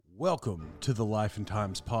Welcome to the Life and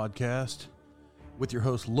Times podcast with your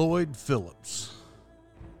host, Lloyd Phillips.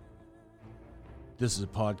 This is a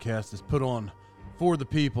podcast that's put on for the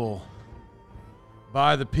people,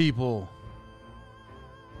 by the people,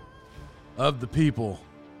 of the people.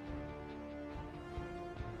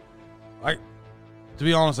 To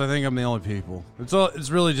be honest, I think I'm the only people.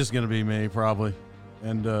 It's really just going to be me, probably,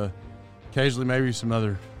 and occasionally maybe some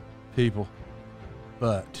other people,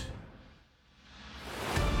 but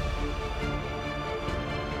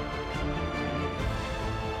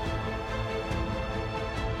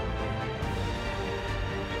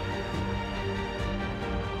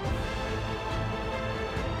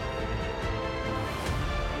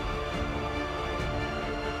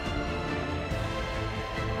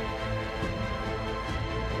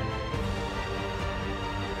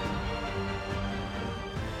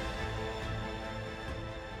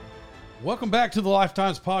welcome back to the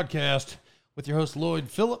Lifetimes podcast with your host, Lloyd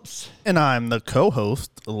Phillips. And I'm the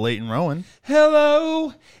co-host, Leighton Rowan.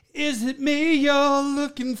 Hello, is it me you're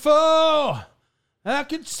looking for? I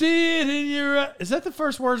could see it in your eyes. Is that the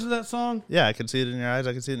first words of that song? Yeah, I can see it in your eyes.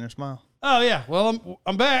 I can see it in your smile. Oh, yeah. Well,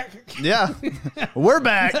 I'm back. Yeah, we're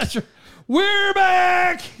back. That's right. We're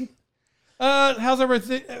back. How's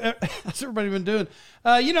everybody been doing?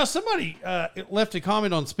 Somebody left a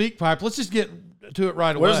comment on Speakpipe. Let's just get to it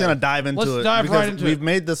right away. We're just going to dive into it. Let's dive right into it. We've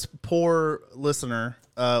made this poor listener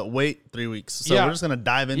wait 3 weeks. So we're just going to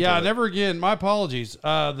dive into it. Yeah, never again. My apologies.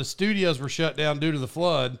 The studios were shut down due to the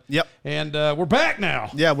flood. Yep. And we're back now.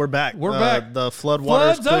 Yeah, we're back. We're back. The flood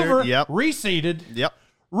water's cleared. Over. Yep. Reseeded. Yep.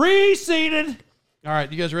 Reseeded. All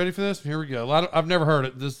right, you guys ready for this? Here we go. I've never heard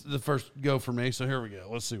it. This is the first go for me, so here we go.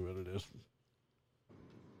 Let's see what it is.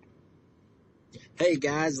 Hey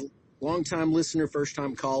guys, long-time listener,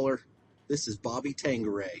 first-time caller. This is Bobby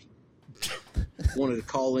Tangeray. Wanted to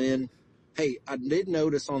call in. Hey, I did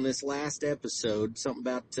notice on this last episode something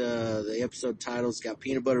about the episode title's got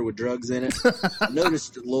peanut butter with drugs in it. I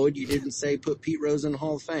noticed, Lloyd, you didn't say put Pete Rose in the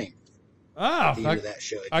Hall of Fame. At the end of that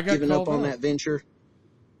show. Have you given up on that venture?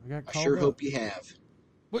 I sure hope you have.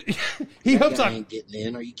 What? He hopes I ain't getting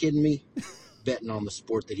in. Are you kidding me? Betting on the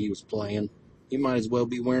sport that he was playing. He might as well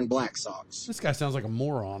be wearing black socks. This guy sounds like a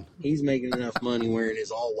moron. He's making enough money wearing his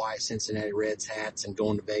all-white Cincinnati Reds hats and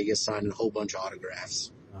going to Vegas, signing a whole bunch of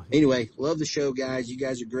autographs. Anyway, love the show, guys. You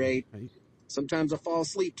guys are great. Sometimes I fall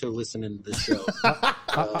asleep to listening to the show.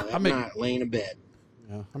 At night, laying in bed.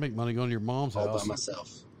 Yeah, I make money going to your mom's all house. By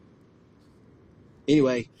myself.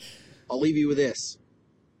 Anyway, I'll leave you with this.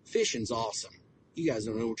 Fishing's awesome. You guys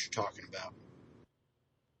don't know what you're talking about.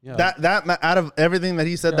 Yeah. That out of everything that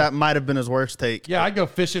he said, that might have been his worst take. Yeah, I'd go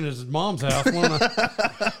fishing at his mom's house.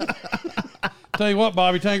 Tell you what,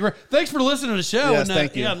 Bobby Tangeray, thanks for listening to the show. Yes,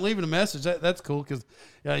 thank you. Yeah, and leaving a message. That's cool because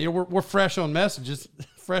we're fresh on messages.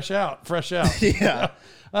 Fresh out. Yeah.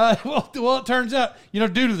 Well, it turns out, due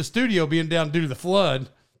to the studio being down due to the flood,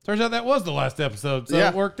 turns out that was the last episode. So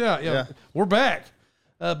it worked out. Yeah. We're back.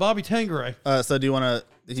 Bobby Tangeray. So do you want to?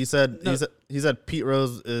 He said Pete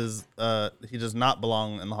Rose is he does not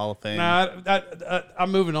belong in the Hall of Fame. Nah,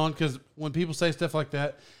 I'm moving on because when people say stuff like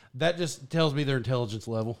that, that just tells me their intelligence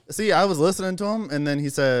level. See, I was listening to him, and then he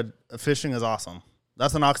said fishing is awesome.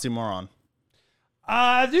 That's an oxymoron.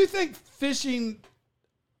 I do think fishing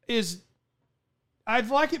is. I'd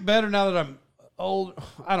like it better now that I'm old.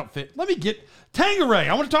 I don't fit. Let me get Tangeray.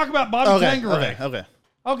 I want to talk about Bobby Tangeray. Okay.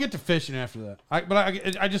 I'll get to fishing after that.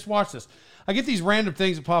 I just watch this. I get these random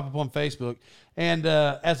things that pop up on Facebook, and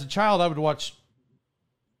as a child, I would watch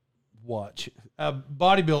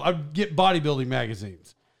bodybuild. I'd get bodybuilding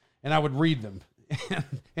magazines, and I would read them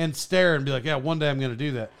and stare and be like, "Yeah, one day I'm going to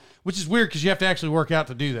do that." Which is weird because you have to actually work out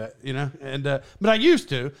to do that, And but I used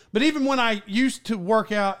to. But even when I used to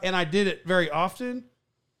work out and I did it very often,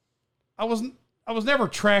 I was never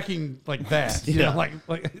tracking like that.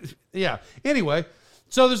 Yeah. Anyway.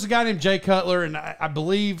 So there's a guy named Jay Cutler, and I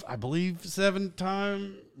believe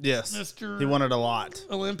 7-time Mr. He won it a lot.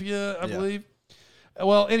 Olympia, I believe.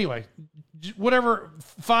 Well, anyway, whatever,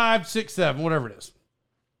 5, 6, 7, whatever it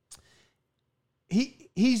is.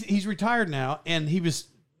 He's retired now, and he was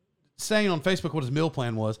saying on Facebook what his meal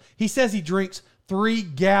plan was. He says he drinks 3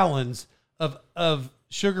 gallons of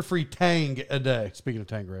sugar-free Tang a day. Speaking of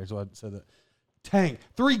Tangeray, so I said that. Tang.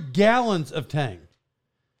 3 gallons of Tang.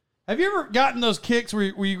 Have you ever gotten those kicks where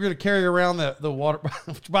you're going to carry around the water?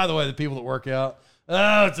 Which, by the way, the people that work out,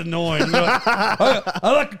 it's annoying. I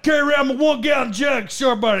like to carry around my 1-gallon jug.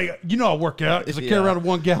 Sure, buddy. I work out because I carry around a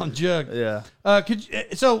 1-gallon jug. Yeah.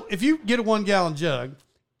 So if you get a 1-gallon jug,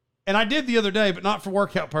 and I did the other day, but not for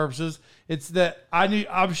workout purposes, it's that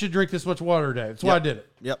I should drink this much water a day. That's why I did it.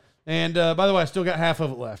 Yep. And by the way, I still got half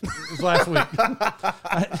of it left. It was last week.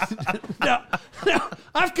 Now,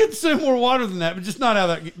 I've consumed more water than that, but just not out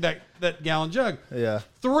of that gallon jug. Yeah.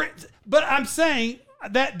 But I'm saying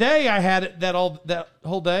that day I had it that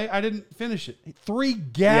whole day. I didn't finish it. 3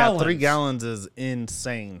 gallons. Yeah, 3 gallons is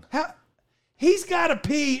insane. He's got to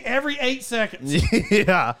pee every 8 seconds.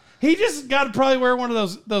 Yeah. He just got to probably wear one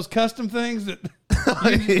of those custom things that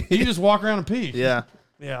you just walk around and pee. Yeah.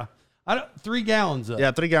 Yeah. 3 gallons up.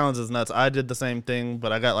 Yeah, 3 gallons is nuts. I did the same thing,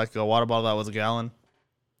 but I got like a water bottle that was a gallon.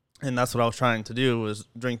 And that's what I was trying to do, was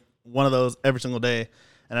drink one of those every single day.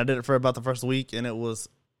 And I did it for about the first week, and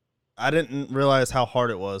I didn't realize how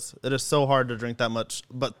hard it was. It is so hard to drink that much.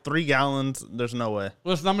 But 3 gallons, there's no way.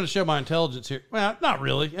 Listen, I'm going to show my intelligence here. Well, not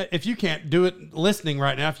really. If you can't do it listening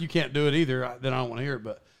right now, if you can't do it either, then I don't want to hear it.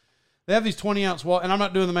 But they have these 20-ounce water, and I'm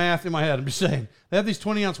not doing the math in my head. I'm just saying. They have these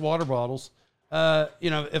 20-ounce water bottles.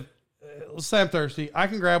 If let's say I'm thirsty, I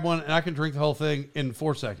can grab one and I can drink the whole thing in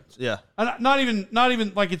 4 seconds. Yeah. Not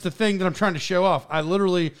even like it's a thing that I'm trying to show off. I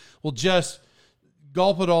literally will just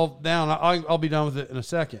gulp it all down. I'll be done with it in a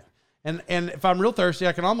second. And if I'm real thirsty,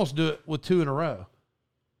 I can almost do it with 2 in a row.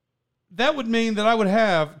 That would mean that I would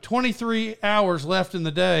have 23 hours left in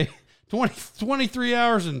the day, 23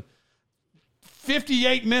 hours and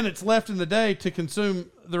 58 minutes left in the day to consume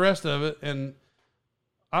the rest of it. And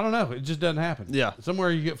I don't know. It just doesn't happen. Yeah. Somewhere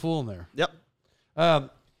you get full in there. Yep.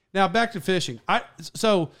 Now back to fishing. I'm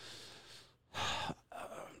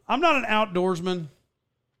not an outdoorsman.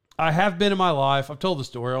 I have been in my life. I've told the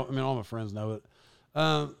story. I mean, all my friends know it.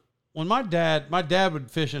 When my dad would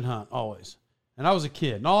fish and hunt always. And I was a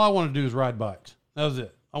kid. And all I wanted to do was ride bikes. That was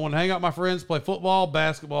it. I wanted to hang out with my friends, play football,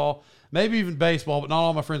 basketball, maybe even baseball, but not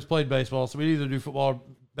all my friends played baseball. So we'd either do football or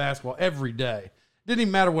basketball every day. Didn't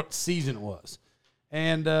even matter what season it was.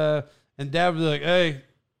 And Dad would be like, hey,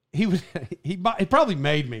 he probably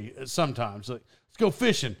made me sometimes. Like, let's go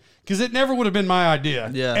fishing. Because it never would have been my idea.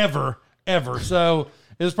 Yeah. Ever. So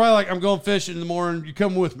it was probably like, I'm going fishing in the morning. You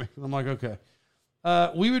come with me. And I'm like, okay.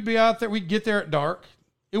 We would be out there. We'd get there at dark.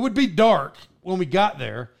 It would be dark when we got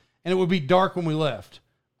there, and it would be dark when we left.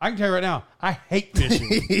 I can tell you right now, I hate fishing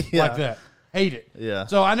like that. Hate it. Yeah.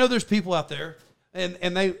 So I know there's people out there,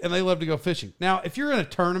 and they love to go fishing. Now, if you're in a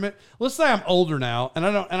tournament, let's say I'm older now, and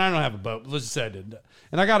I don't have a boat. Let's just say I did,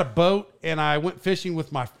 and I got a boat, and I went fishing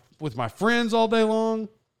with my friends all day long.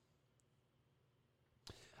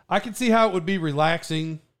 I can see how it would be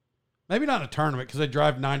relaxing. Maybe not in a tournament because they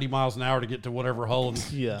drive 90 miles an hour to get to whatever hole and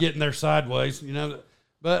get in there sideways, you know.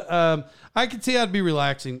 But I could see how it'd be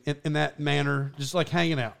relaxing in that manner, just like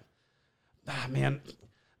hanging out. Man,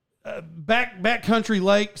 back country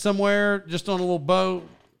lake somewhere, just on a little boat.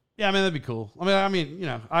 Yeah, I mean that'd be cool. I mean, you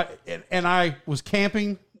know, I was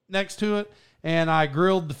camping next to it, and I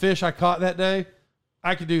grilled the fish I caught that day.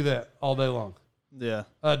 I could do that all day long. Yeah.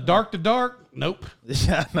 Dark to dark, nope.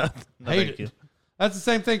 Yeah, no Hate thank it. you. That's the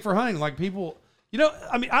same thing for hunting. Like people, you know,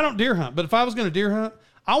 I mean, I don't deer hunt, but if I was going to deer hunt,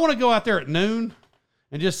 I want to go out there at noon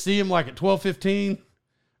and just see them like at 12:15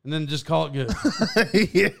 and then just call it good.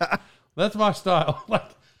 Yeah. That's my style. Like,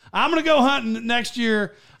 I'm going to go hunting next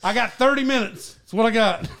year. I got 30 minutes. That's what I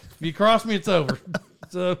got. If you cross me, it's over.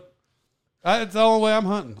 So it's the only way I'm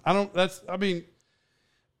hunting.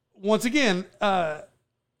 Once again, the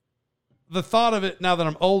thought of it now that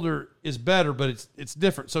I'm older is better, but it's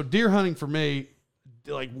different. So deer hunting for me,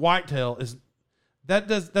 like whitetail,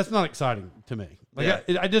 that's not exciting to me. Like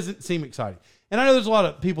it doesn't seem exciting. And I know there's a lot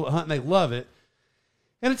of people that hunt and they love it,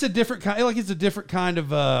 and it's a different kind. Like it's a different kind of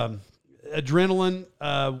adrenaline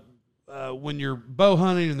when you're bow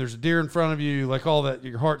hunting and there's a deer in front of you. Like all that,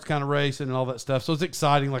 your heart's kind of racing and all that stuff. So it's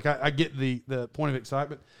exciting. Like I get the point of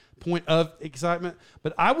excitement.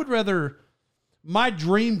 But I would rather. My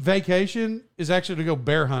dream vacation is actually to go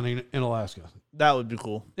bear hunting in Alaska. That would be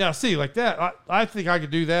cool. Yeah, see, like that. I think I could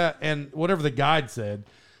do that and whatever the guide said.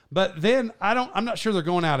 But then I'm not sure they're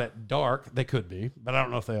going out at dark. They could be, but I don't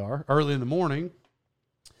know if they are. Early in the morning.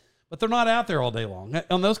 But they're not out there all day long.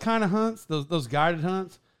 On those kind of hunts, those guided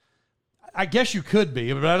hunts, I guess you could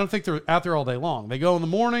be, but I don't think they're out there all day long. They go in the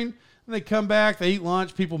morning and they come back, they eat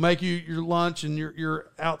lunch, people make you your lunch and you're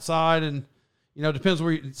outside and you know, it depends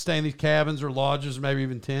where you stay in these cabins or lodges or maybe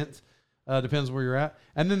even tents. Depends where you're at.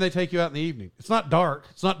 And then they take you out in the evening. It's not dark.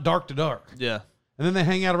 It's not dark to dark. Yeah. And then they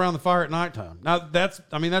hang out around the fire at nighttime. Now, that's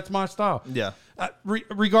my style. Yeah.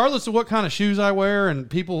 Regardless of what kind of shoes I wear and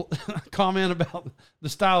people comment about the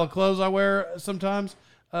style of clothes I wear sometimes,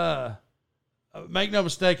 make no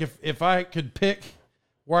mistake, if I could pick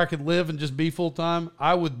where I could live and just be full time,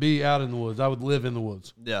 I would be out in the woods. I would live in the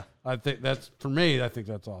woods. Yeah. I think that's, for me, I think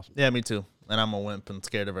that's awesome. Yeah, me too. And I'm a wimp and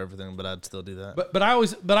scared of everything, but I'd still do that. But I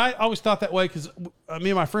always thought that way because me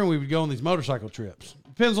and my friend, we would go on these motorcycle trips.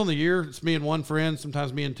 Depends on the year. It's me and one friend,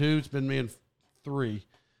 sometimes me and two. It's been me and three.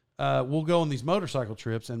 We'll go on these motorcycle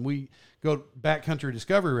trips, and we go backcountry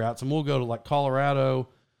discovery routes, and we'll go to like Colorado,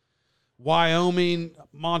 Wyoming,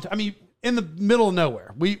 Montana. I mean, in the middle of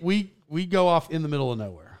nowhere. We go off in the middle of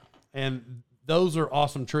nowhere, and those are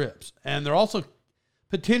awesome trips. And they're also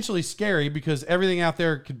potentially scary because everything out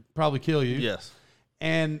there could probably kill you. Yes.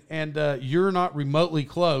 And you're not remotely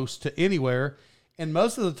close to anywhere. And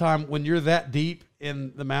most of the time when you're that deep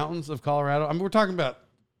in the mountains of Colorado, I mean, we're talking about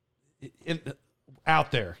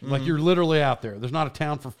out there, like you're literally out there. There's not a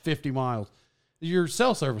town for 50 miles. Your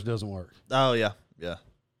cell service doesn't work. Oh yeah. Yeah.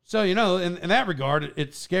 So, you know, in that regard,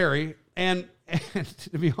 it's scary. And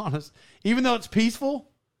to be honest, even though it's peaceful,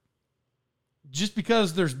 just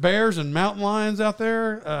because there's bears and mountain lions out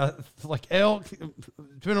there, like elk,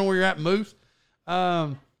 depending on where you're at, moose.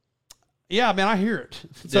 Yeah, man, I hear it.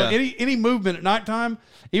 So any movement at nighttime,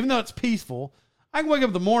 even though it's peaceful, I can wake up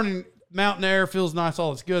in the morning, mountain air feels nice,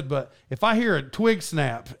 all it's good. But if I hear a twig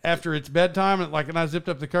snap after it's bedtime, and I zipped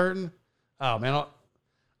up the curtain, oh man,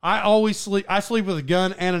 I always sleep. I sleep with a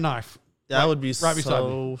gun and a knife. Yeah, I would be right beside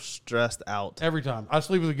so me. Stressed out Every time. I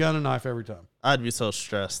sleep with a gun and a knife every time. I'd be so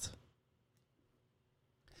stressed.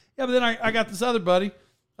 Yeah, but then I got this other buddy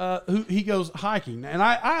who he goes hiking. And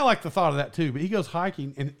I like the thought of that too, but he goes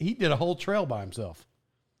hiking and he did a whole trail by himself.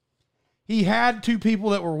 He had two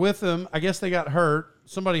people that were with him. I guess they got hurt.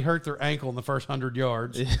 Somebody hurt their ankle in the first 100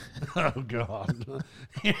 yards. Oh God.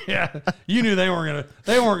 Yeah. You knew they weren't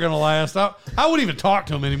gonna last. I wouldn't even talk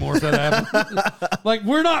to them anymore if that happened. Like,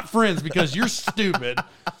 we're not friends because you're stupid.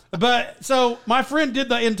 But so my friend did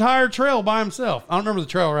the entire trail by himself. I don't remember the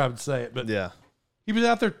trail route to say it, but yeah. He was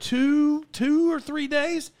out there two or 3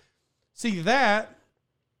 days. See that?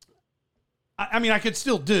 I mean, I could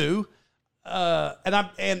still do.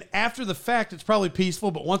 And after the fact, it's probably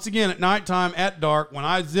peaceful. But once again, at nighttime, at dark, when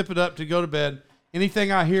I zip it up to go to bed,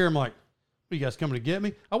 anything I hear, I'm like, "What, are you guys coming to get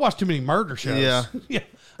me?" I watch too many murder shows. Yeah, yeah.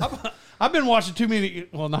 I've been watching too many.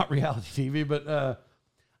 Well, not reality TV, but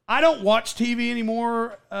I don't watch TV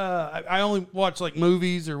anymore. I only watch like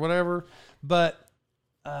movies or whatever. But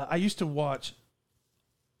I used to watch.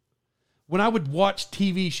 When I would watch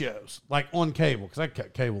TV shows, like on cable, because I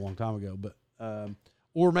cut cable a long time ago, but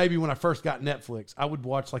or maybe when I first got Netflix, I would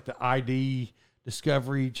watch like the ID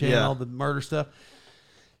Discovery Channel, the murder stuff.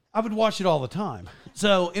 I would watch it all the time.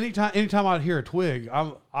 So anytime I'd hear a twig,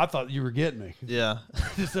 I thought you were getting me. Yeah.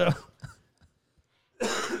 So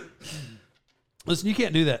listen, you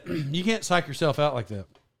can't do that. You can't psych yourself out like that.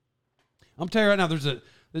 I'm telling you right now,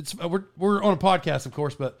 we're on a podcast, of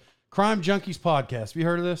course, but Crime Junkies Podcast. Have you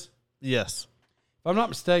heard of this? Yes. If I'm not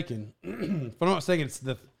mistaken, it's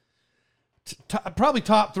the probably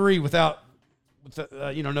top three without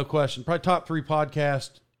no question. Probably top three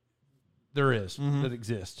podcast there is that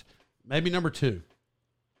exist. Maybe number two.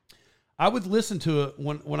 I would listen to it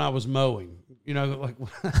when I was mowing. And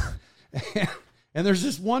there's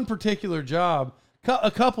this one particular job, a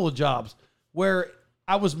couple of jobs where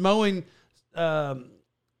I was mowing. I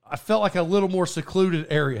felt like a little more secluded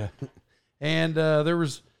area, and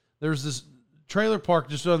there's this trailer park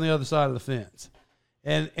just on the other side of the fence.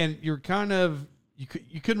 And you're kind of,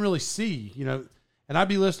 you couldn't really see, and I'd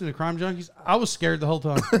be listening to Crime Junkies. I was scared the whole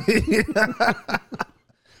time.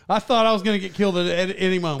 I thought I was going to get killed at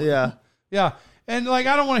any moment. Yeah. Yeah. And I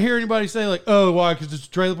don't want to hear anybody say oh, why? Because it's a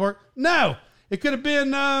trailer park. No, it could have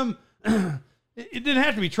been, it didn't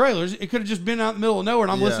have to be trailers. It could have just been out in the middle of nowhere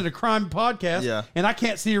and I'm listening to crime podcast and I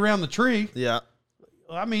can't see around the tree. Yeah.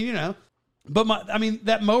 I mean, but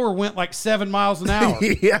that mower went like 7 miles an hour.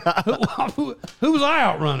 Yeah. Who was I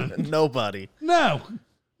outrunning? Nobody. No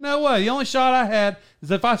way. The only shot I had is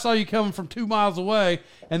if I saw you coming from 2 miles away,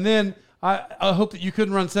 and then I hope that you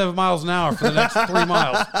couldn't run 7 miles an hour for the next 3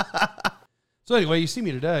 miles. So anyway, you see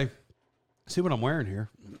me today. See what I'm wearing here.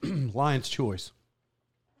 Lion's Choice.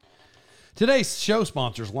 Today's show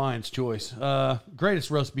sponsors Lion's Choice. Greatest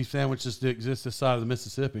roast beef sandwiches to exist this side of the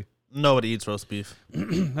Mississippi. Nobody eats roast beef.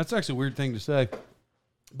 That's actually a weird thing to say.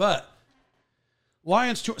 But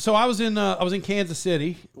Lion's Choice. So I was in Kansas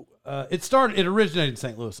City. It originated in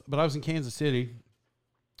St. Louis, but I was in Kansas City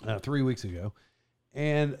 3 weeks ago.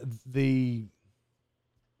 And the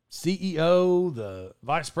CEO, the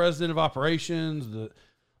vice president of operations,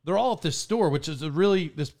 they're all at this store, which is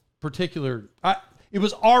this particular, it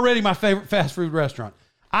was already my favorite fast food restaurant.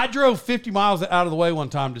 I drove 50 miles out of the way one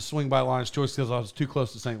time to swing by Lion's Choice because I was too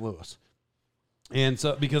close to St. Louis. And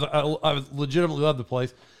so, because I legitimately loved the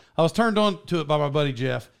place, I was turned on to it by my buddy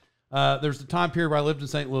Jeff. There's a time period where I lived in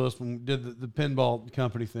St. Louis when we did the pinball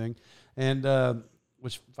company thing, and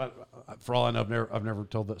which, for all I know, I've never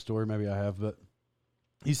told that story. Maybe I have, but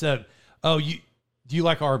he said, "Oh, do you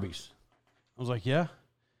like Arby's?" I was like, "Yeah."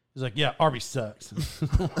 He's like, "Yeah, Arby's sucks."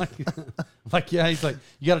 I'm like, "Yeah." He's like,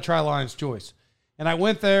 "You got to try Lion's Choice." And I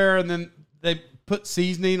went there, and then they put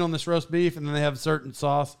seasoning on this roast beef, and then they have a certain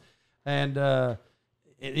sauce, and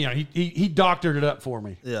he doctored it up for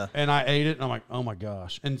me. Yeah. And I ate it, and I'm like, "Oh my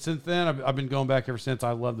gosh!" And since then, I've been going back ever since.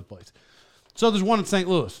 I love the place. So there's one in St.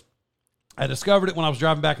 Louis. I discovered it when I was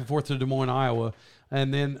driving back and forth to Des Moines, Iowa,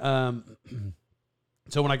 and then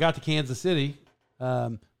so when I got to Kansas City,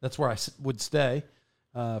 that's where I would stay.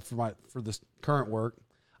 For this current work,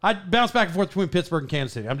 I bounce back and forth between Pittsburgh and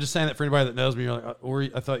Kansas City. I'm just saying that for anybody that knows me. You're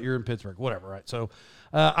like, I thought you were in Pittsburgh, whatever, right? So,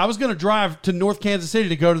 I was going to drive to North Kansas City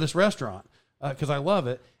to go to this restaurant because I love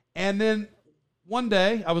it. And then one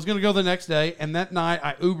day, I was going to go the next day, and that night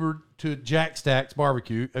I Ubered to Jack Stack's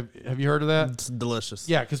Barbecue. Have you heard of that? It's delicious.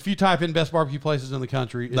 Yeah, because if you type in best barbecue places in the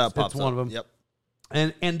country, it's one of them. Yep.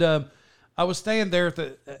 And I was staying there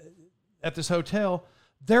at this hotel.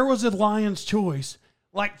 There was a Lion's Choice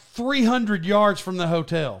like 300 yards from the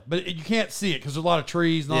hotel, but you can't see it because there's a lot of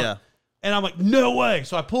trees. And Yeah. And I'm like, no way.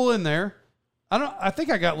 So I pull in there. I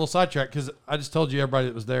think I got a little sidetracked because I just told you everybody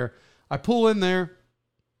that was there. I pull in there.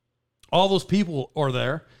 All those people are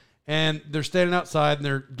there, and they're standing outside, and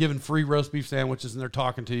they're giving free roast beef sandwiches, and they're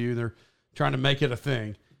talking to you. They're trying to make it a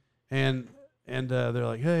thing. And they're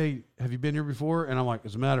like, "Hey, have you been here before?" And I'm like,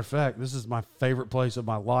 "As a matter of fact, this is my favorite place of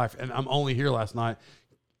my life, and I'm only here last night.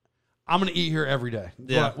 I'm going to eat here every day."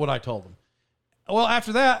 Yeah. What I told them. Well,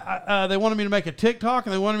 after that, they wanted me to make a TikTok,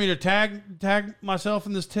 and they wanted me to tag myself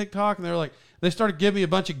in this TikTok, and they started giving me a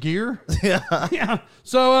bunch of gear. Yeah. Yeah.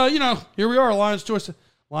 So, here we are, Lion's Choice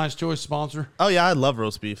sponsor. Oh, yeah, I love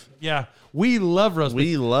roast beef. Yeah. We love roast beef.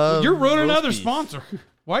 We love You're ruining roast another beef. sponsor.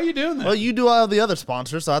 Why are you doing that? Well, you do all the other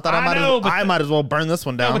sponsors, so I thought I might as well burn this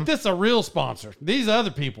one No, down. but this is a real sponsor. These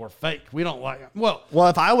other people are fake. We don't like them. Well, Well,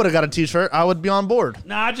 if I would have got a T-shirt, I would be on board.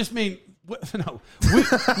 I just mean, no.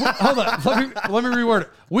 Hold on. Let me reword it.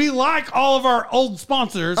 We like all of our old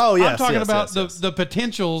sponsors. Oh, yes, I'm talking yes, about yes. the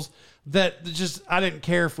potentials that just, I didn't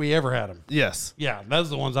care if we ever had them. Yes. Yeah, those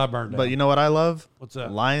are the ones I burned down. But you know what I love? What's that?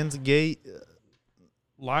 Lionsgate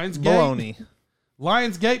Lionsgate? bologna.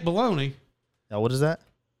 Lionsgate bologna. Now, what is that?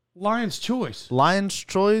 Lion's Choice. Lion's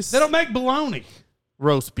Choice They don't make bologna.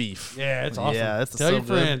 roast beef. Yeah, it's awesome. Yeah, it's Tell so your good.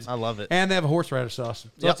 friends. I love it. And they have a horseradish sauce. So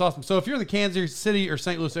Yep. that's awesome. So if you're in the Kansas City or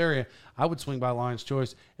St. Louis area, I would swing by Lion's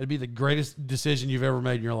Choice. It'd be the greatest decision you've ever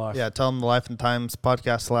made in your life. Yeah, tell them the Life and Times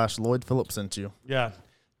podcast / Lloyd Phillips sent you. Yeah.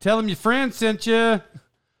 Tell them your friend sent you.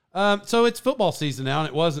 So it's football season now, and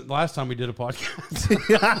it wasn't the last time we did a podcast.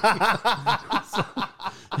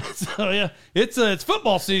 so yeah, it's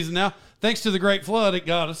football season now. Thanks to the Great Flood, it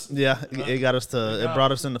got us. Yeah, it got us to. It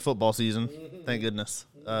brought us into football season. Thank goodness.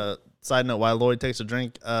 Side note: while Lloyd takes a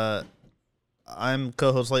drink, I'm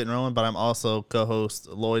co-host Leighton Rowan, but I'm also co-host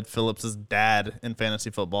Lloyd Phillips' dad in fantasy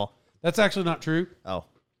football. That's actually not true. Oh,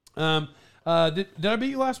 Did I beat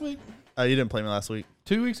you last week? you didn't play me last week.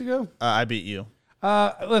 2 weeks ago? I beat you.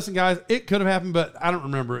 Listen, guys, it could have happened, but I don't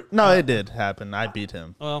remember it. No, it did happen. I beat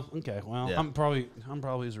him. Well, okay. Well, Yeah. I'm probably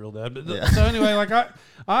his real dad. But Yeah. So anyway, like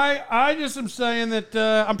I just am saying that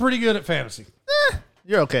I'm pretty good at fantasy.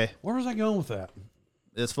 You're okay. Where was I going with that?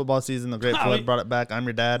 It's football season. The Great Oh, Flood brought it back. I'm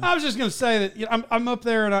your dad. I was just going to say that I'm up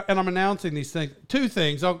there and I'm announcing these things. Two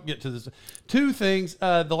things. I'll get to this. Two things.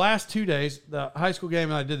 The last 2 days, the high school game,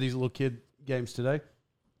 and I did these little kid games today.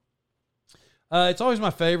 It's always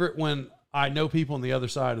my favorite when I know people on the other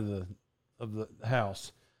side of the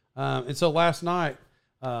house. And so last night,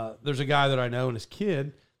 there's a guy that I know, and his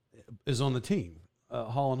kid is on the team,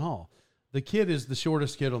 Hall and Hall. The kid is the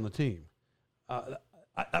shortest kid on the team.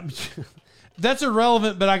 That's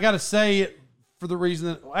irrelevant, but I got to say it for the reason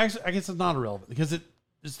that actually I guess it's not irrelevant because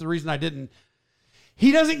it's the reason I didn't.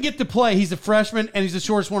 He doesn't get to play. He's a freshman and he's the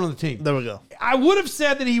shortest one on the team. There we go. I would have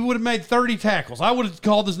said that he would have made 30 tackles. I would have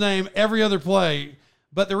called his name every other play,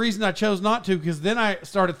 but the reason I chose not to because then I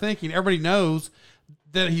started thinking everybody knows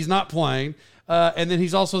that he's not playing, and then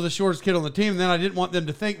he's also the shortest kid on the team. And then I didn't want them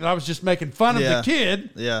to think that I was just making fun of the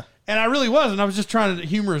kid. Yeah. And I really wasn't. I was just trying to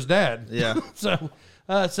humor his dad. Yeah.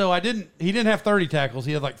 So I didn't. He didn't have 30 tackles.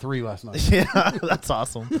 He had like 3 last night. Yeah, that's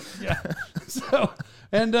awesome. Yeah. So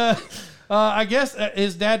and I guess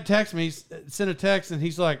his dad texted me, sent a text, and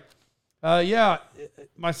he's like, "Yeah,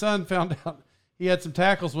 my son found out he had some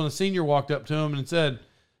tackles when a senior walked up to him and said,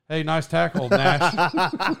 'Hey, nice tackle, Nash.'"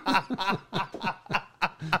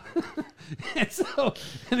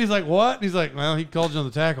 and he's like, "What?" And he's like, "Well, he called you on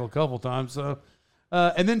the tackle a couple times, so."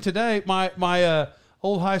 And then today, my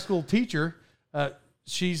old high school teacher,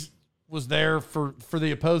 was there for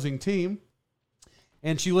the opposing team,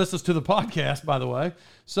 and she listens to the podcast, by the way.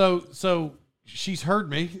 So she's heard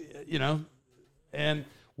me, and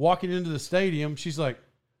walking into the stadium, she's like,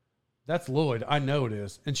 "That's Lloyd. I know it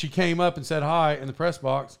is." And she came up and said hi in the press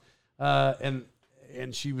box, and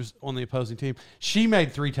she was on the opposing team. She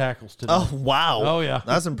made 3 tackles today. Oh, wow. Oh, yeah.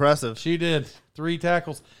 That's impressive. She did 3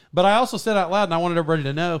 tackles. But I also said out loud, and I wanted everybody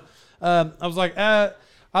to know, I was like, I'd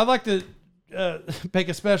like to make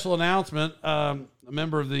a special announcement. A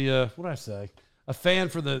member of the, what did I say? A fan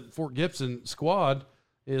for the Fort Gibson squad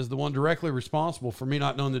is the one directly responsible for me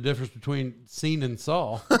not knowing the difference between seen and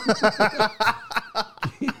saw.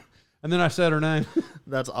 And then I said her name.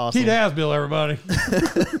 That's awesome. Pete Hasbill, everybody.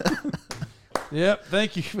 Yep,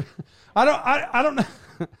 thank you. I don't know.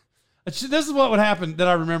 This is what would happen that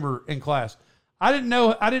I remember in class. I didn't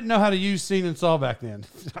know how to use seen and saw back then.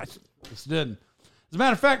 I just didn't. As a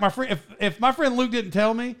matter of fact, my friend, if my friend Luke didn't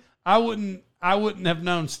tell me, I wouldn't have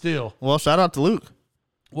known still. Well, shout out to Luke.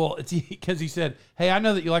 Well, it's because he said, "Hey, I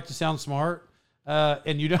know that you like to sound smart,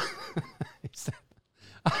 and you don't." He said,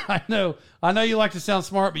 I know you like to sound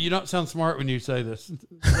smart, but you don't sound smart when you say this.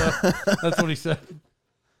 So, that's what he said.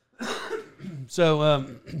 So,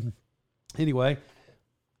 anyway,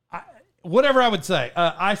 whatever I would say,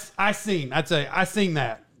 I'd say, I seen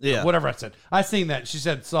that. Yeah. Whatever I said. I seen that. She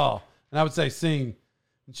said saw. And I would say seen.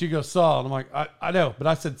 And she goes saw. And I'm like, I know, but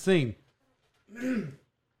I said seen.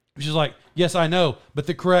 She's like, yes, I know, but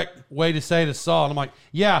the correct way to say it is saw. And I'm like,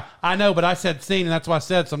 yeah, I know, but I said seen, and that's what I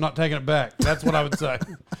said, so I'm not taking it back. That's what I would say.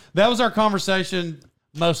 That was our conversation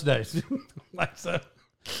most days. Like so.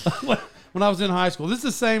 When I was in high school. This is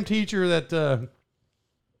the same teacher that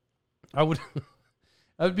I would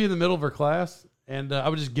be in the middle of her class, and I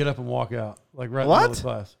would just get up and walk out, like right in the middle of the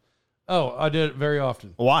class. Oh, I did it very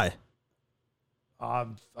often. Why? I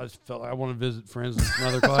just felt like I want to visit friends in some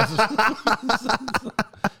other classes.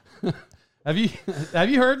 Have you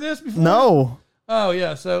heard this before? No. Oh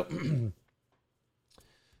yeah. So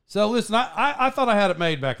listen, I thought I had it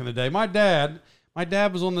made back in the day. My dad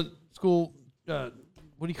was on the school.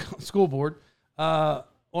 School board. One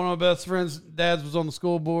of my best friends' dads was on the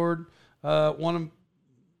school board. One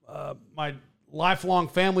of my lifelong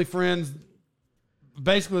family friends,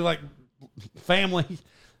 basically like family,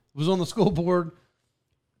 was on the school board.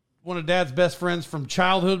 One of Dad's best friends from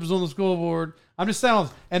childhood was on the school board. I'm just saying all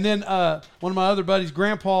this. And then one of my other buddies,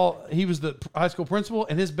 Grandpa, he was the high school principal,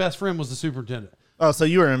 and his best friend was the superintendent. Oh, so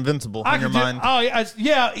you were invincible in your mind. Oh,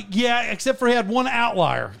 yeah, except for he had one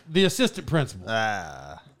outlier, the assistant principal.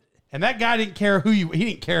 And that guy didn't care who you were. He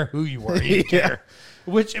didn't care who you were. He didn't care.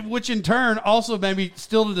 Which in turn also maybe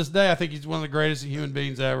still to this day, I think he's one of the greatest human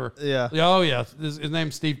beings ever. Yeah. Oh yeah. His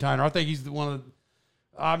name's Steve Tyner. I think he's one of the,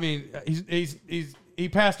 I mean, he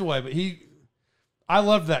passed away, but I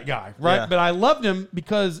loved that guy, right? Yeah. But I loved him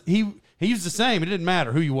because he was the same. It didn't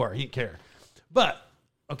matter who you were. He didn't care. But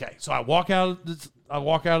okay, so I walk out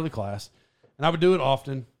of the class, and I would do it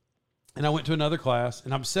often. And I went to another class,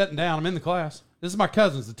 and I'm sitting down. I'm in the class. This is my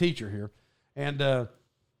cousin's the teacher here, and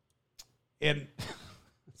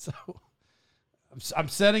so I'm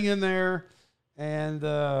sitting in there,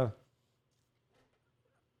 and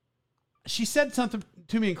she said something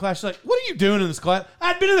to me in class. She's like, "What are you doing in this class?"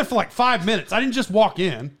 I'd been in there for like 5 minutes. I didn't just walk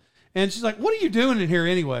in, and she's like, "What are you doing in here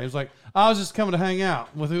anyway?" I was like, "I was just coming to hang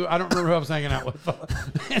out with who I don't remember who I was hanging out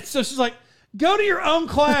with." And so she's like, "Go to your own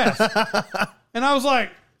class," and I was like,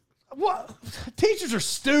 "What? Teachers are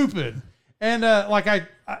stupid." And like I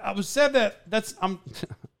was said that's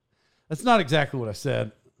not exactly what I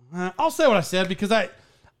said. I'll say what I said because I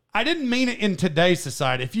didn't mean it in today's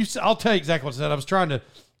society. I'll tell you exactly what I said. I was trying to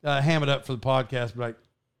ham it up for the podcast,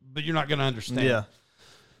 but you're not going to understand. Yeah.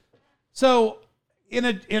 So in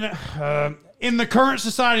the current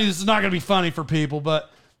society, this is not going to be funny for people. But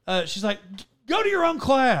she's like, "Go to your own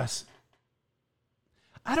class."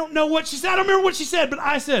 I don't know what she said. I don't remember what she said, but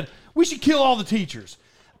I said we should kill all the teachers.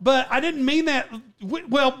 But I didn't mean that.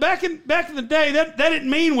 Well, back in the day, that didn't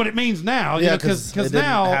mean what it means now. Yeah, because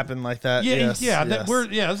now didn't happen like that. Yeah, yes, yeah.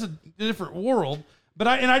 yes. It's a different world. But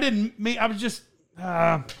I didn't mean. I was just.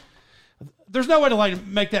 There's no way to like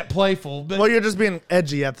make that playful. But well, you're just being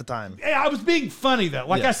edgy at the time. I was being funny though.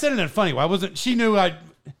 Like I said it in a funny way. I wasn't. She knew I.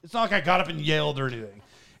 It's not like I got up and yelled or anything.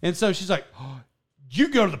 And so she's like, "Oh, you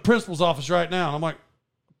go to the principal's office right now." And I'm like,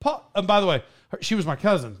 and by the way, she was my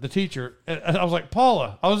cousin, the teacher. And I was like,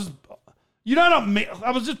 "Paula, I was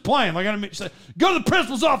just playing. Like I didn't mean." She said, "Go to the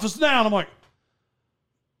principal's office now." And I'm like,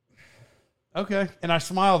 "Okay." And I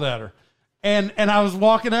smiled at her. And I was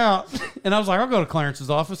walking out, and I was like, I'll go to Clarence's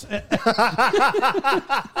office.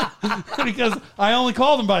 Because I only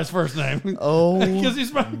called him by his first name. Oh, because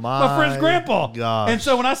he's my friend's grandpa. Gosh. And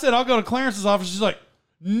so when I said, I'll go to Clarence's office, she's like,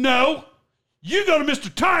 no, you go to Mr.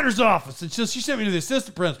 Tyner's office. And she sent me to the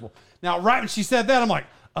assistant principal. Now, right when she said that, I'm like,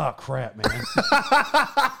 oh, crap, man.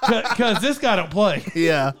 Because this guy don't play.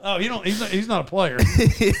 Yeah. Oh, he's not a player.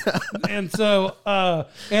 Yeah. And so,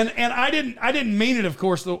 and I didn't mean it, of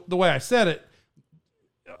course, the way I said it.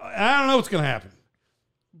 I don't know what's going to happen.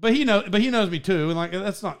 But he knows me too. And like,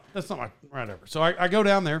 that's not my whatever. So I go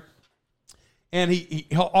down there, and he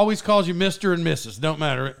always calls you Mr. and Mrs. Don't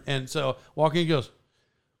matter. And so walk in, he goes,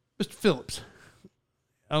 Mr. Phillips.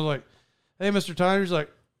 I was like, hey, Mr. Tyner. He's like,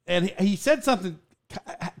 and he said something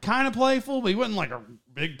kind of playful, but he wasn't like a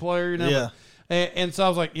big player, you know. Yeah. And so I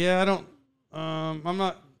was like, yeah, I'm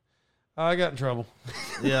not. I got in trouble.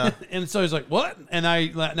 Yeah. And so he's like, what? And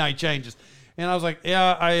now he changes. And I was like,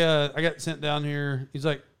 yeah, I got sent down here. He's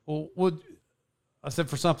like, well, I said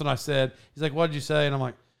for something I said. He's like, what did you say? And I'm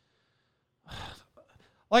like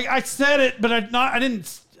I said it, but it's not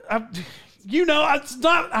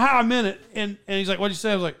how I meant it. And he's like, what did you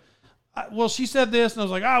say? I was like, well, she said this. And I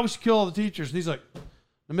was like, we should kill all the teachers. And he's like,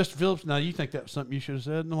 Mr. Phillips, now you think that was something you should have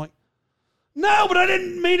said? And I'm like, no, but I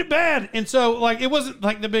didn't mean it bad. And so, like, it wasn't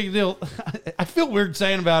like the big deal. I feel weird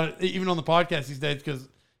saying about it, even on the podcast these days, because,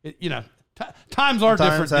 times are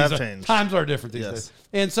different. Times have changed. Times are different these days.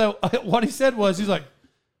 And so, what he said was, he's like,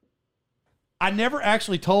 I never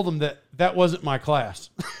actually told him that wasn't my class.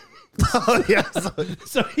 Oh, yeah.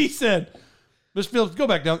 So he said, Mr. Phillips, go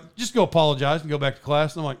back down. Just go apologize and go back to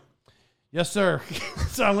class. And I'm like, yes, sir.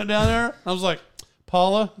 So I went down there. I was like,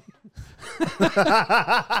 Paula.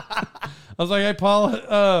 I was like, hey,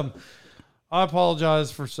 Paula, I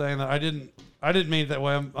apologize for saying that. I didn't mean it that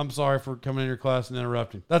way. I'm sorry for coming in your class and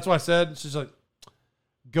interrupting. That's what I said. She's like,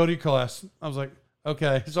 go to your class. I was like,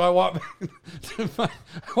 okay. So I walked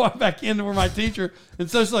back into where my teacher, and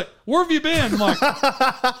so she's like, where have you been? I'm like,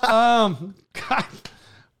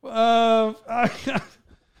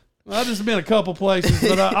 I've just been a couple places,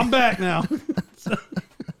 but I'm back now. So,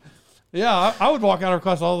 yeah, I would walk out of her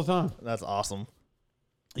class all the time. That's awesome.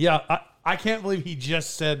 Yeah, I can't believe he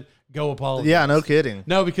just said go apologize. Yeah, no kidding.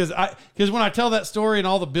 No, because when I tell that story and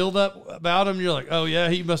all the build up about him, you're like, oh yeah,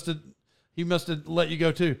 he must have let you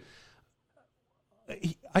go too.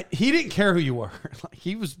 He didn't care who you were. Like,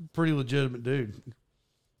 he was a pretty legitimate dude.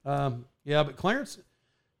 Yeah, but Clarence,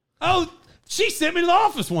 she sent me to the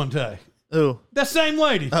office one day. Ooh. That same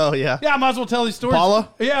lady. Oh, yeah. Yeah, I might as well tell these stories. Paula?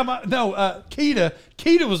 Yeah, Keita.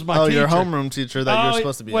 Keita was my teacher. Your homeroom teacher that you were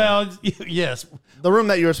supposed to be in. Well, yes. The room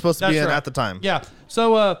that you were supposed to be in right. at the time. Yeah.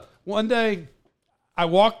 So one day I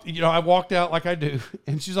walked out like I do,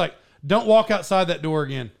 and she's like, don't walk outside that door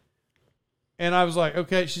again. And I was like,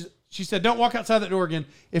 okay. She said, don't walk outside that door again.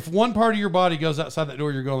 If one part of your body goes outside that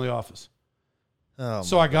door, you're going to the office. Oh,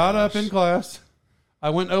 so I got up in class.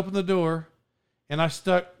 I went and opened the door, and I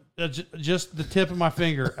stuck just the tip of my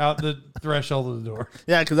finger out the threshold of the door.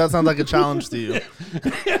 Yeah, because that sounds like a challenge to you.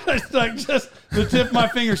 It's like just the tip of my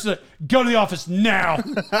finger. She said, go to the office now.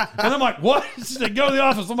 And I'm like, what? She said, go to the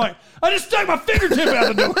office. I'm like, I just stuck my fingertip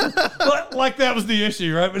out the door. like that was the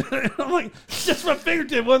issue, right? But I'm like, it's just my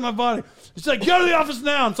fingertip, wasn't my body. She's like, go to the office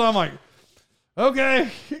now. And so I'm like,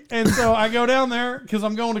 okay. And so I go down there because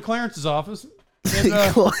I'm going to Clarence's office. And,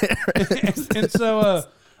 and so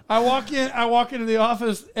I walk into the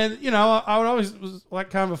office, and I would always was like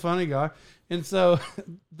kind of a funny guy, and so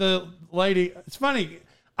the lady, it's funny,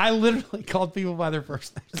 I literally called people by their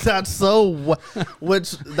first name. That's so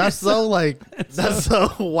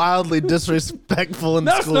wildly disrespectful in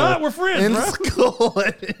school. No, it's not. We're friends, in bro. school.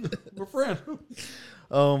 We're friends.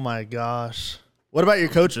 Oh my gosh! What about your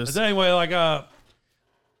coaches? But anyway, like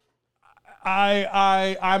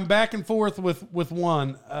I'm back and forth with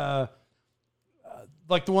one.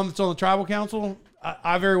 Like the one that's on the tribal council,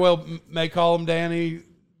 I very well may call him Danny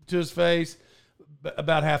to his face. But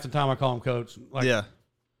about half the time I call him Coach. Like, yeah.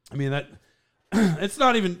 I mean, that it's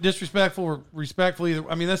not even disrespectful or respectful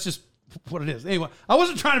either. I mean, that's just what it is. Anyway, I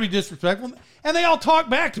wasn't trying to be disrespectful, and they all talk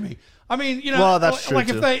back to me. I mean, well, that's true like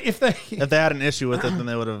too. if they had an issue with it, then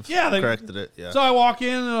they would have corrected it. Yeah. So I walk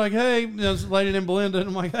in and they're like, hey, this lady named Belinda, and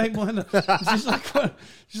I'm like, hey, Belinda. She's like, what?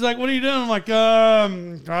 She's like, what are you doing? I'm like,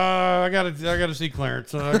 I gotta see Clarence.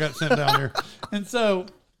 So I got sent down here, and so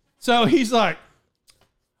he's like,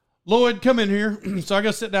 Lloyd, come in here. So I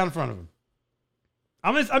go sit down in front of him.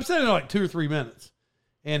 I'm sitting there like 2 or 3 minutes,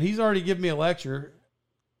 and he's already given me a lecture,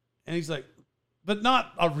 and he's like, but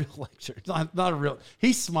not a real lecture. Not a real.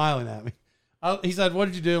 He's smiling at me. He said, what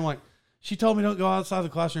did you do? I'm like, she told me don't go outside the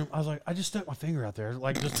classroom. I was like, I just stuck my finger out there.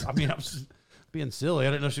 Like, just, I was just being silly.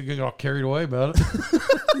 I didn't know she was going to get all carried away about it.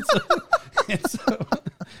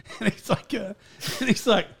 and he's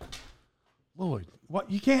like, Lloyd, what?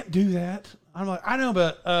 You can't do that. I'm like, I know,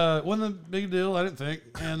 but wasn't a big deal. I didn't think.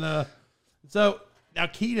 And so now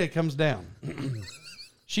Keita comes down.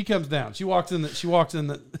 She comes down. She walks in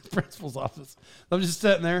the principal's office. I'm just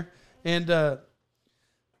sitting there, and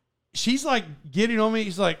she's like getting on me.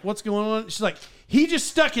 He's like, what's going on? She's like, he just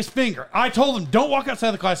stuck his finger. I told him, don't walk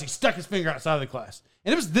outside the class. He stuck his finger outside of the class.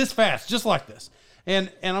 And it was this fast, just like this. And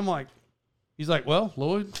I'm like, he's like, well,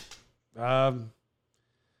 Lloyd, there's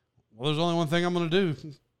only one thing I'm going to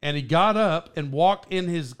do. And he got up and walked in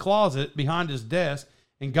his closet behind his desk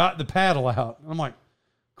and got the paddle out. And I'm like,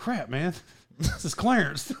 crap, man. This is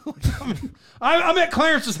Clarence. I'm at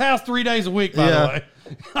Clarence's house 3 days a week, by the way.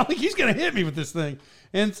 I'm like, he's going to hit me with this thing.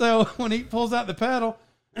 And so when he pulls out the paddle,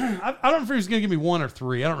 I don't know if he was going to give me 1 or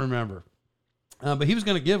 3. I don't remember. But he was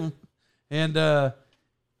going to give them. And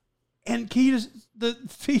Keita's the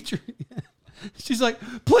teacher, she's like,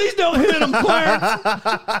 please don't hit him,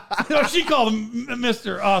 Clarence. She called him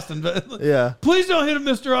Mr. Austin. But yeah. Please don't hit him,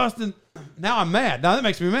 Mr. Austin. Now I'm mad. Now that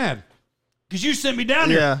makes me mad. Because you sent me down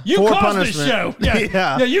here. Yeah, you caused this show.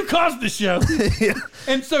 Yeah, you caused this show. Yeah.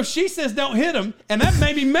 And so she says, don't hit him. And that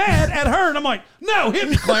made me mad at her. And I'm like, no, hit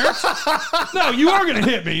me, Clarence. No, you are going to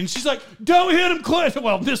hit me. And she's like, don't hit him, Clarence.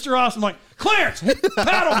 Well, Mr. Austin, I'm like, Clarence,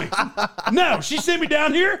 paddle me. No, she sent me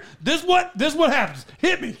down here. This what happens.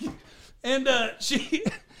 Hit me.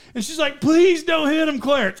 And she's like, please don't hit him,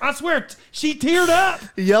 Clarence. I swear, she teared up.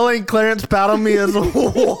 Yelling Clarence paddle me is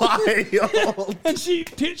wild. And she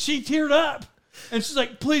teared up. And she's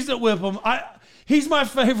like, please don't whip him. He's my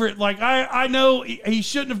favorite. Like, I know he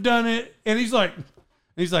shouldn't have done it. And he's like,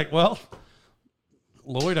 well,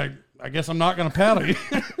 Lloyd, I guess I'm not going to paddle you.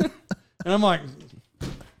 And I'm like,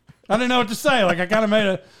 I didn't know what to say. Like, I kind of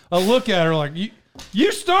made a look at her like,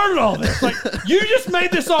 you started all this. Like, you just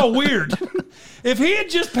made this all weird. If he had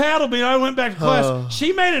just paddled me and I went back to class,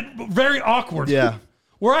 she made it very awkward. Yeah.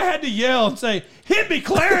 Where I had to yell and say, hit me,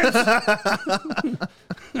 Clarence. I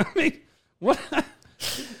mean, what?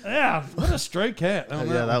 Yeah, what a stray cat.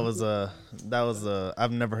 Yeah, that was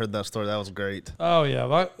I've never heard that story. That was great. Oh,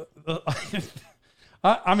 yeah.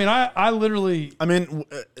 I literally. I mean,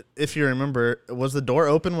 if you remember, was the door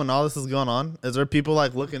open when all this is going on? Is there people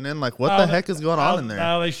like looking in, like, what the heck is going on in there?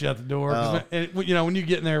 Oh, they shut the door. When you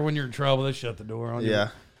get in there, when you're in trouble, they shut the door on you. Yeah.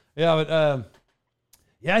 Yeah, but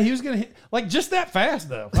yeah, he was gonna hit like just that fast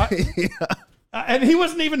though. And he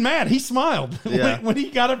wasn't even mad. He smiled when he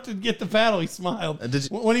got up to get the paddle. He smiled.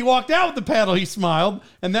 When he walked out with the paddle, he smiled,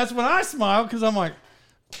 and that's when I smiled because I'm like,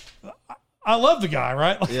 I love the guy,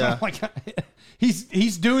 right? Like, yeah.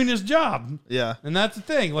 He's doing his job. Yeah. And that's the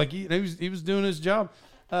thing. Like he was doing his job.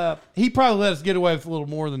 He probably let us get away with a little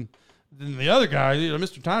more than the other guy. You know,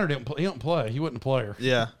 Mr. Tyner he don't play. He wasn't a player.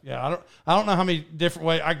 Yeah. Yeah. I don't know how many different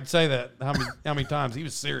ways I could say that. How many times he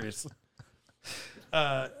was serious.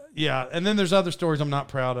 Yeah. And then there's other stories I'm not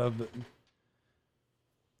proud of. But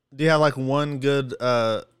do you have like one good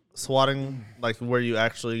swatting, like where you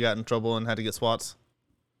got in trouble and had to get swats?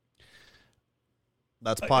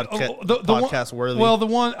 That's podcast worthy. Well, the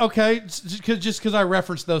one, okay, just because I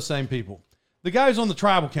referenced those same people. The guy's on the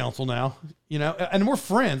tribal council now, you know, and we're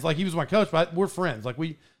friends. Like, he was my coach, but we're friends. Like,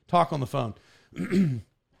 we talk on the phone. And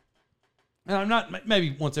I'm not,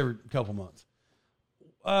 maybe once every couple months.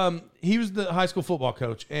 He was the high school football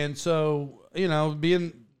coach. And so, you know,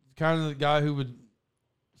 being kind of the guy who would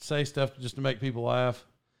say stuff just to make people laugh,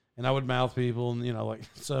 and I would mouth people, and, you know, like,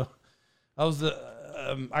 so I was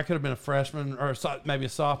I could have been a freshman or maybe a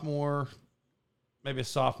sophomore.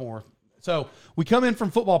 So we come in from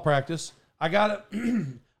football practice. I got it.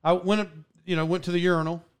 I went to the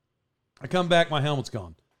urinal. I come back, my helmet's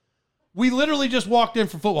gone. We literally just walked in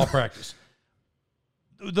from football practice.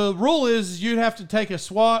 The rule is you'd have to take a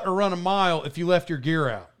SWAT or run a mile if you left your gear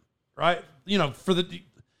out, right? You know,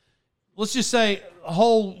 let's just say a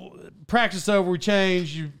whole practice over, we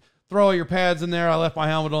change, you throw all your pads in there. I left my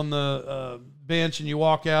helmet on the bench, and you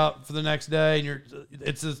walk out for the next day, and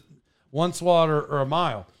it's a one SWAT or a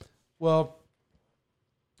mile. Well,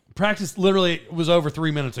 practice literally was over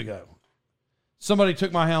 3 minutes ago. Somebody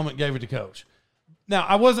took my helmet and gave it to coach. Now,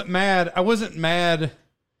 I wasn't mad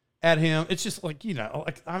at him. It's just like, you know,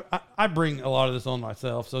 like I bring a lot of this on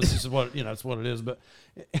myself, so it's just what, you know, it's what it is. But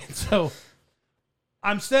so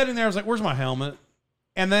I'm sitting there, I was like, where's my helmet?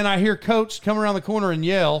 And then I hear coach come around the corner and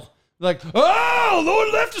yell, like, oh,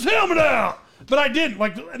 Lloyd left his helmet out. But I didn't.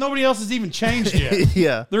 Like, nobody else has even changed yet.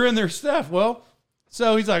 Yeah. They're in their stuff. Well,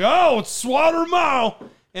 so he's like, oh, it's SWAT or mile.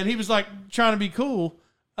 and he was like trying to be cool,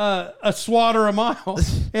 a swatter a mile.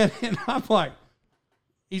 and I'm like,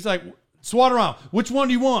 he's like, swatter mile, which one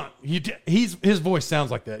do you want? His voice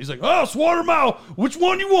sounds like that. He's like, oh, swatter mile, which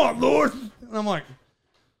one do you want, Lord? And I'm like,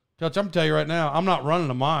 Coach, I'm going to tell you right now, I'm not running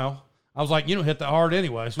a mile. I was like, you don't hit that hard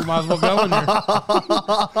anyway, so we might as well go in there.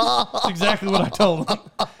 That's exactly what I told him.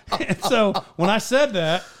 And so when I said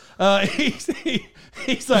that,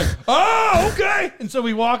 he's like, oh, okay. And so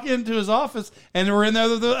we walk into his office, and we're in there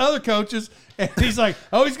with the other coaches, and he's like,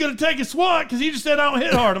 oh, he's going to take a swat because he just said I don't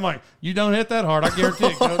hit hard. I'm like, you don't hit that hard. I guarantee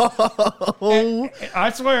it, Coach. And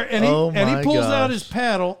I swear. And he pulls out his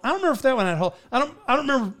paddle. I don't remember if that one had a hole. I don't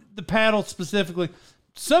remember the paddle specifically.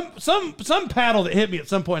 Some paddle that hit me at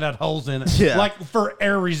some point had holes in it, like for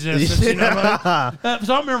air resistance. You know what I mean?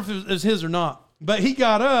 So I don't remember if it was his or not. But he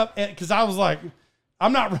got up because I was like,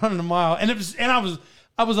 I'm not running a mile, and I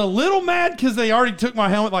was a little mad because they already took my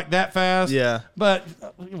helmet like that fast. Yeah, but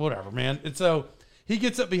whatever, man. And so he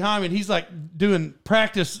gets up behind me, and he's like doing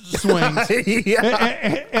practice swings,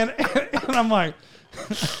 and I'm like.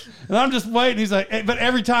 And I'm just waiting. He's like, but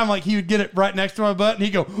every time, like, he would get it right next to my butt, and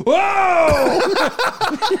he'd go, whoa!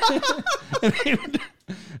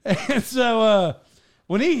 and so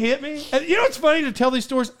when he hit me, and you know what's funny to tell these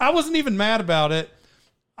stories? I wasn't even mad about it.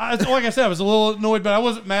 Like I said, I was a little annoyed, but I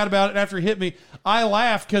wasn't mad about it. And after he hit me, I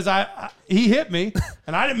laughed because he hit me,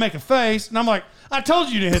 and I didn't make a face. And I'm like, I told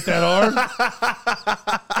you to hit that hard.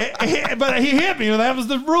 But he hit me. That was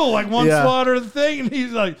the rule, like one swat or the thing. And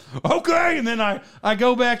he's like, okay. And then I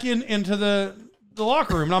go back into the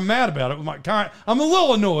locker room, and I'm mad about it. I'm a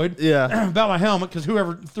little annoyed about my helmet because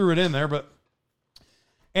whoever threw it in there.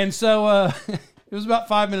 And so it was about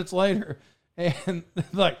 5 minutes later, and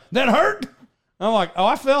like, that hurt? I'm like, oh,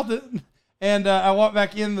 I felt it. And I walked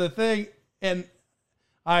back in the thing, and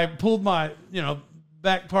I pulled my,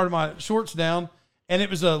 back part of my shorts down, and it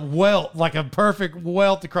was a welt, like a perfect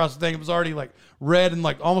welt across the thing. It was already like red and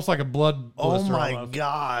like almost like a blood blister. Oh my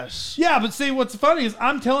gosh. Yeah, but see, what's funny is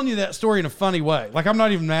I'm telling you that story in a funny way. Like, I'm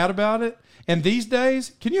not even mad about it. And these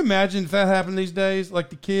days, can you imagine if that happened these days? Like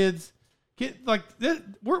the kids like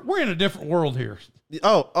we're in a different world here.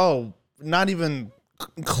 Oh, not even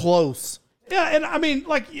close. Yeah, and I mean,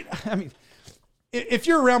 if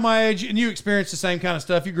you're around my age and you experience the same kind of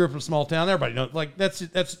stuff, you grew up in a small town, everybody knows. Like that's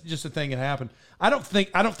just a thing that happened. I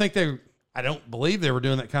don't believe they were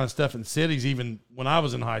doing that kind of stuff in cities even when I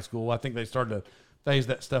was in high school. I think they started to phase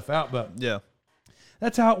that stuff out, but yeah,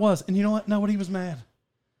 that's how it was. And you know what? Nobody was mad.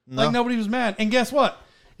 No. Like nobody was mad. And guess what?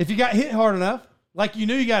 If you got hit hard enough, like you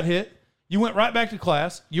knew you got hit, you went right back to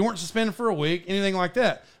class. You weren't suspended for a week, anything like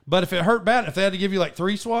that. But if it hurt bad, if they had to give you like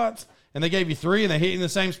 3 swats, and they gave you 3 and they hit you in the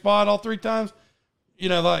same spot all 3 times,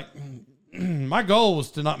 like my goal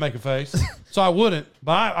was to not make a face, so I wouldn't.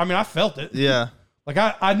 But I felt it. Yeah. Like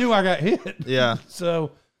I knew I got hit. Yeah.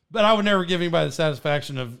 So, but I would never give anybody the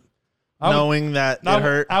satisfaction of knowing that it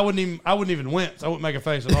hurt. I wouldn't even wince. I wouldn't make a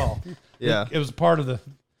face at all. Yeah. It was part of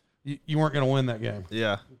you weren't going to win that game.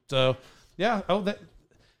 Yeah. So, yeah.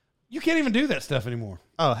 You can't even do that stuff anymore.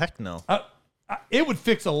 Oh, heck no. It would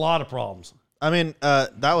fix a lot of problems. I mean,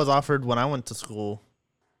 that was offered when I went to school.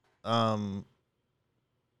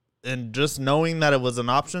 And just knowing that it was an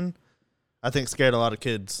option, I think scared a lot of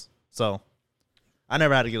kids. So I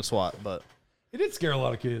never had to get a SWAT, but it did scare a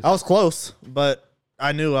lot of kids. I was close, but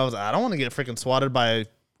I knew I don't want to get freaking swatted by a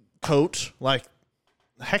coach. Like,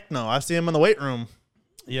 heck no. I see him in the weight room.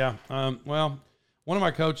 Yeah. Well, one of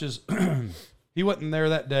my coaches, he wasn't there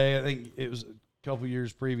that day. I think it was a couple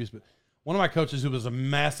years previous, but one of my coaches who was a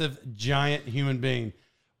massive, giant human being,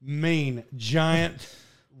 mean, giant,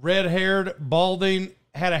 red-haired, balding,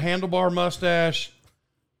 had a handlebar mustache,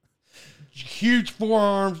 huge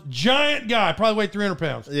forearms, giant guy, probably weighed 300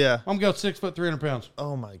 pounds. Yeah. I'm going to go 6 foot, 300 pounds.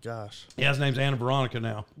 Oh, my gosh. Yeah, his name's Anna Veronica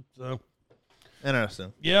now. So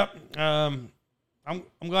interesting. Yep. I'm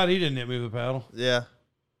glad he didn't hit me with a paddle. Yeah.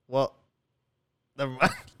 Well, never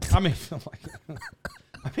mind. I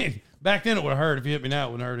mean, back then it would have hurt. If you hit me now,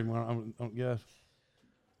 it wouldn't hurt him. I don't guess.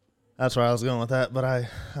 That's where I was going with that, but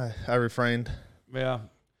I refrained. Yeah.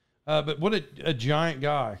 But what a giant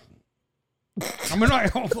guy. I mean,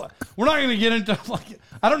 we're not going to get into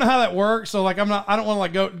I don't know how that works. So I don't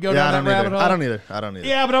want to go down that rabbit hole. I don't either.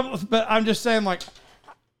 Yeah, but I'm just saying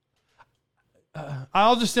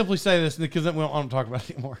I'll just simply say this because I don't talk about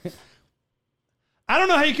it anymore. I don't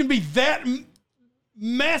know how you can be that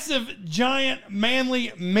massive, giant,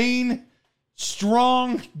 manly, mean,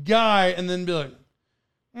 strong guy and then be like,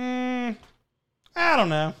 I don't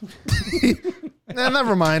know.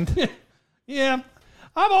 Never mind. Yeah.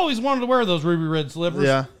 I've always wanted to wear those ruby red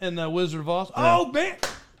slippers in the Wizard of Oz. Yeah. Oh, man.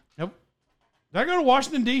 Nope. Did I go to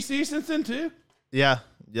Washington, D.C. since then, too? Yeah.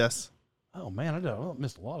 Yes. Oh, man, I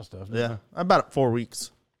missed a lot of stuff. Yeah. About 4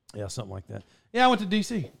 weeks. Yeah, something like that. Yeah, I went to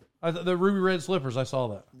D.C. The ruby red slippers, I saw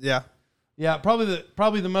that. Yeah. Yeah,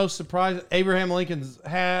 probably the most surprising, Abraham Lincoln's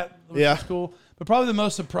hat, which was cool. But probably the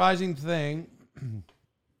most surprising thing,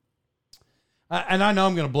 and I know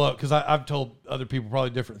I'm going to blow it because I've told other people probably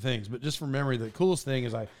different things, but just from memory, the coolest thing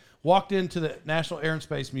is I walked into the National Air and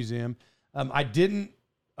Space Museum. I didn't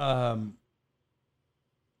know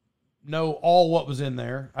all what was in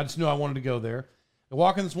there. I just knew I wanted to go there. I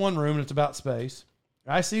walk in this one room, and it's about space.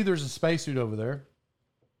 I see there's a spacesuit over there.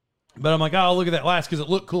 But I'm like, oh, look at that last, because it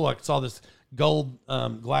looked cool. I saw this gold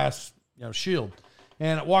glass shield.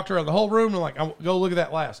 And I walked around the whole room, and I'm like, go look at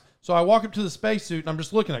that last. So I walk up to the spacesuit, and I'm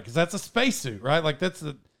just looking at it, because that's a spacesuit, right? Like,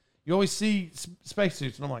 you always see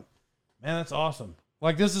spacesuits, and I'm like, man, that's awesome.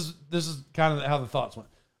 Like, this is kind of how the thoughts went.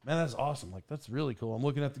 Man, that's awesome. Like, that's really cool. I'm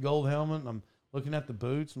looking at the gold helmet, and I'm looking at the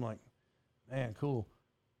boots. I'm like, man, cool.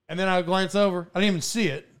 And then I glance over. I didn't even see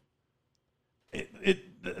it.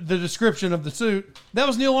 The description of the suit, that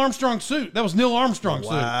was Neil Armstrong's suit.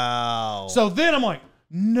 Wow. So then I'm like,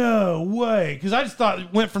 no way. Because I just thought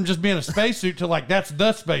it went from just being a spacesuit to like, that's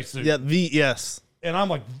the spacesuit. Yeah, yes. And I'm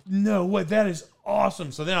like, no way, that is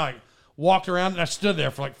awesome. So then I walked around and I stood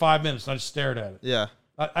there for like 5 minutes and I just stared at it. Yeah.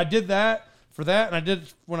 I did that for that, and I did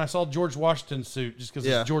it when I saw George Washington's suit, just because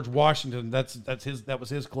it's George Washington. That was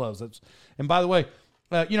his clothes. And by the way,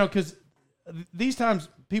 because these times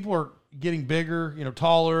people are getting bigger,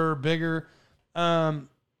 taller, bigger.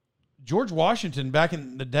 George Washington back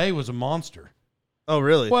in the day was a monster. Oh,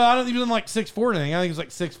 really? Well, I don't think he was like 6'4" or anything. I think he was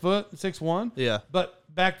like 6 foot, 6'1". Yeah. But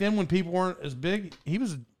back then, when people weren't as big, he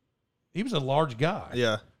was a large guy.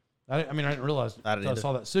 Yeah. I didn't realize I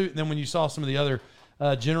saw that suit. And then when you saw some of the other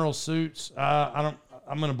general suits, I'm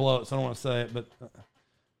going to blow it, so I don't want to say it, but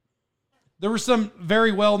there were some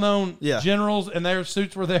very well-known generals, and their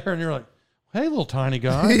suits were there, and you're like, hey, little tiny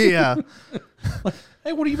guy. Yeah. Like,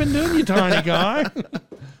 hey, what have you been doing, you tiny guy?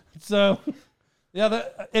 So, yeah,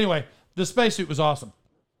 anyway, the spacesuit was awesome.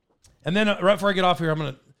 And then right before I get off here, I'm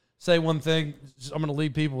going to say one thing. I'm going to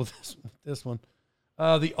leave people with this one.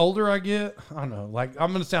 The older I get, I don't know, like,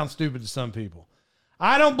 I'm going to sound stupid to some people.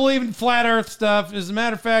 I don't believe in flat earth stuff. As a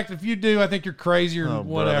matter of fact, if you do, I think you're crazier than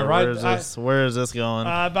whatever. Brother, where is this going?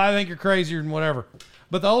 I think you're crazier than whatever.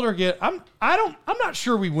 But the older I get, I'm not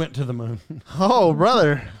sure we went to the moon. Oh,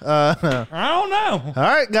 brother. I don't know. All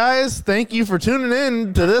right, guys. Thank you for tuning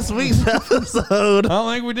in to this week's episode. I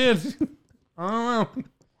don't think we did. I don't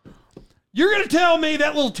know. You're going to tell me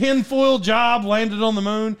that little tinfoil job landed on the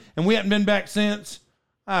moon and we haven't been back since?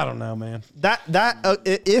 I don't know, man.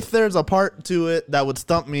 If there's a part to it that would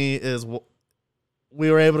stump me is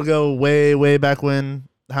we were able to go way, way back when,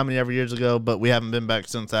 how many ever years ago, but we haven't been back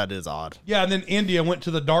since. That is odd. Yeah, and then India went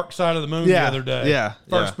to the dark side of the moon the other day. Yeah.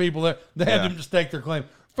 First people there. They had them to stake their claim.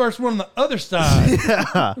 First one on the other side.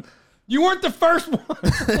 Yeah. You weren't the first one.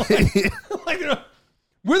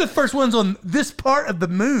 We're the first ones on this part of the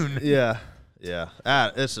moon. Yeah. Yeah.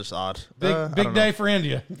 It's just odd. Big day for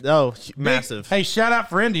India. Oh, massive. Hey, shout out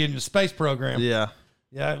for India and the space program. Yeah.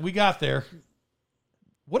 Yeah, we got there.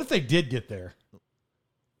 What if they did get there?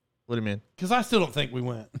 What do you mean? Because I still don't think we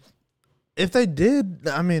went. If they did,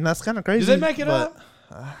 I mean, that's kind of crazy. Did they make it up?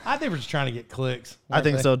 I think we're just trying to get clicks. I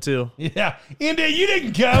think so, too. Yeah. India, you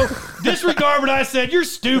didn't go. Disregard what I said. You're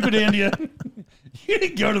stupid, India. You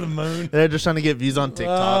didn't go to the moon. They're just trying to get views on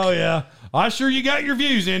TikTok. Oh, yeah. I sure you got your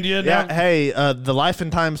views, India. Yeah, Now, hey, the Life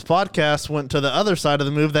and Times podcast went to the other side of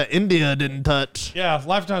the move that India didn't touch. Yeah,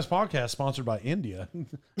 Lifetime's podcast sponsored by India.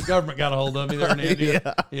 The government got a hold of me there in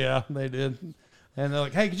India. Yeah, they did. And they're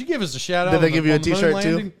like, hey, could you give us a shout out? Did they give you a t-shirt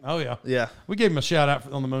too? Oh, yeah. Yeah. We gave them a shout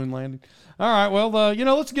out on the moon landing. All right, well,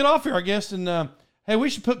 let's get off here, I guess. And, hey, we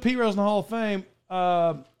should put Pete Rose in the Hall of Fame.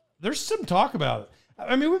 There's some talk about it.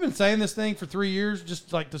 I mean, we've been saying this thing for 3 years,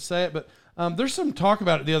 just like to say it, but there's some talk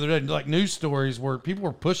about it the other day, like news stories where people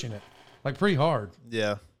were pushing it, like pretty hard.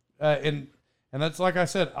 Yeah. And that's like I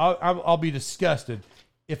said, I'll be disgusted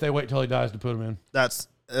if they wait till he dies to put him in. That's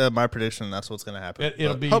my prediction. That's what's going to happen.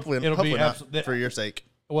 It'll be not for your sake.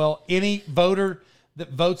 Well, any voter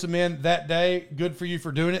that votes him in that day, good for you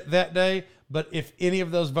for doing it that day. But if any of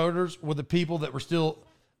those voters were the people that were still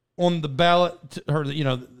on the ballot or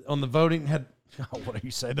on the voting had. What do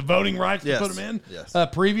you say? The voting rights to put them in? Yes.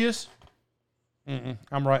 Previous?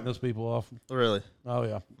 I'm writing those people off. Really? Oh,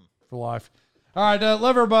 yeah. For life. All right.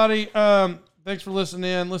 Love everybody. Thanks for listening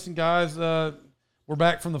in. Listen, guys, we're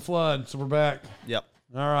back from the flood, so we're back. Yep.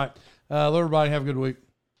 All right. Love everybody. Have a good week.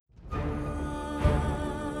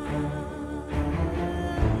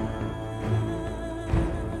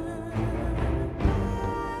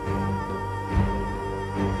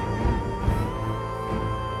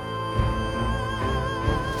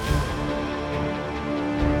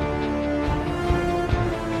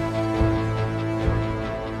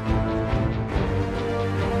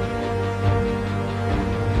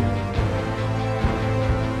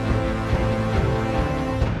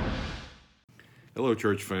 Hello,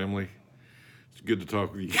 church family. It's good to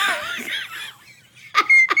talk with you.